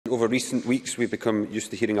over recent weeks we've become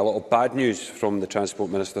used to hearing a lot of bad news from the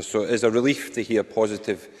Transport Minister, so it is a relief to hear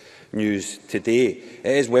positive news today.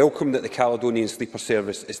 It is welcome that the Caledonian Sleeper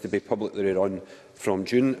service is to be publicly run from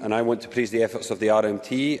June, and I want to praise the efforts of the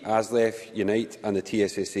RMT, ASLEF, Unite and the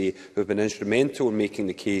TSSA, who have been instrumental in making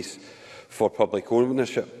the case for public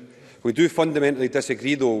ownership. We do fundamentally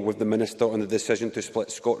disagree, though, with the Minister on the decision to split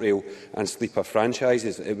ScotRail and Sleeper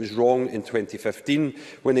franchises. It was wrong in 2015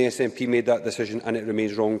 when the SNP made that decision, and it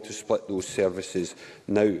remains wrong to split those services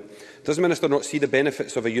now. Does the Minister not see the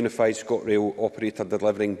benefits of a unified ScotRail operator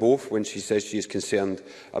delivering both when she says she is concerned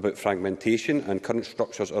about fragmentation and current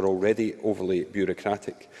structures are already overly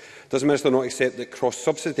bureaucratic? Does the Minister not accept that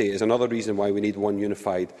cross-subsidy is another reason why we need one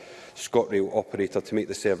unified ScotRail operator to make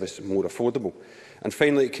the service more affordable? And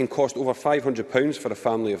finally, it can cost over £500 for a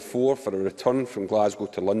family of 4 for a return from Glasgow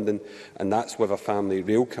to London, and that's with a family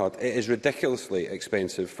rail card. It is ridiculously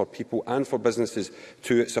expensive for people and for businesses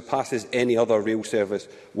too. It surpasses any other rail service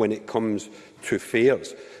when it comes to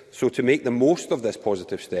fares. So, to make the most of this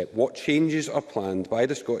positive step, what changes are planned by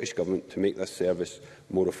the Scottish Government to make this service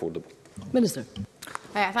more affordable? Minister.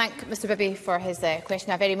 I thank Mr Bibby for his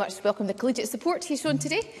question. I very much welcome the collegiate support he has shown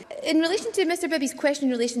today. In relation to Mr Bibby's question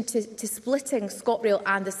in relation to splitting ScotRail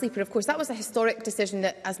and the Sleeper, of course, that was a historic decision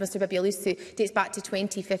that, as Mr Bibby alludes to, dates back to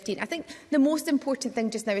 2015. I think the most important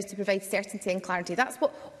thing just now is to provide certainty and clarity. That's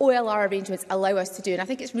what OLR arrangements allow us to do, and I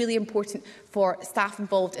think it's really important for staff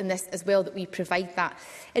involved in this as well that we provide that.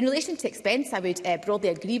 In relation to expense, I would broadly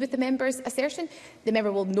agree with the member's assertion. The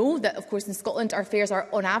member will know that, of course, in Scotland our fares are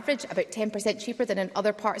on average about 10% cheaper than in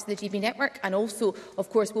other parts of the GB network, and also, of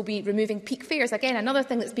course, we'll be removing peak fares. Again, another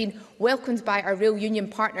thing that's been welcomed by our rail union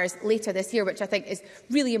partners later this year, which I think is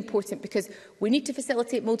really important, because we need to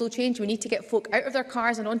facilitate modal change. We need to get folk out of their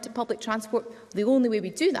cars and onto public transport. The only way we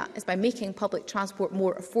do that is by making public transport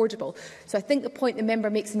more affordable. So I think the point the member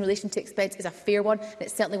makes in relation to expense is a fair one, and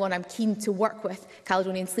it's certainly one I'm keen to work with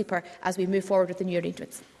Caledonian Sleeper as we move forward with the new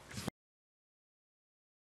arrangements.